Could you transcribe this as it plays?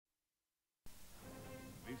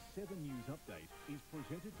Ch7 News Update is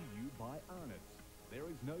presented to you by Arnott's. There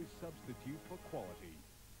is no substitute for quality.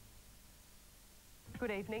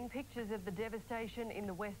 Good evening. Pictures of the devastation in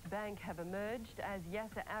the West Bank have emerged as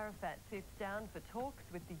Yasser Arafat sits down for talks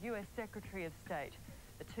with the US Secretary of State.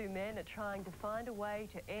 The two men are trying to find a way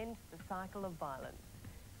to end the cycle of violence.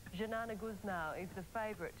 Xanana Gusmao is the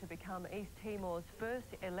favourite to become East Timor's first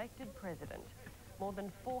elected president. More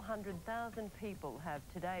than 400,000 people have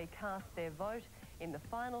today cast their vote in the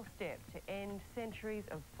final step to end centuries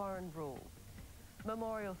of foreign rule.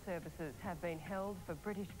 Memorial services have been held for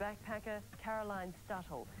British backpacker Caroline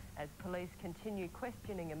Stuttle as police continue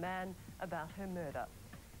questioning a man about her murder.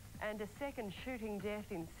 And a second shooting death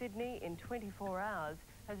in Sydney in 24 hours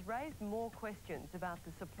has raised more questions about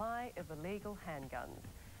the supply of illegal handguns.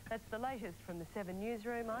 That's the latest from the Ch7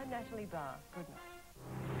 Newsroom. I'm Nat Barr. Good night.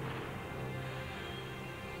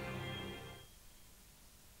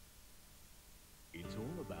 It's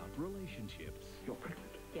all about relationships. You're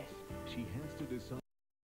pregnant? Yes.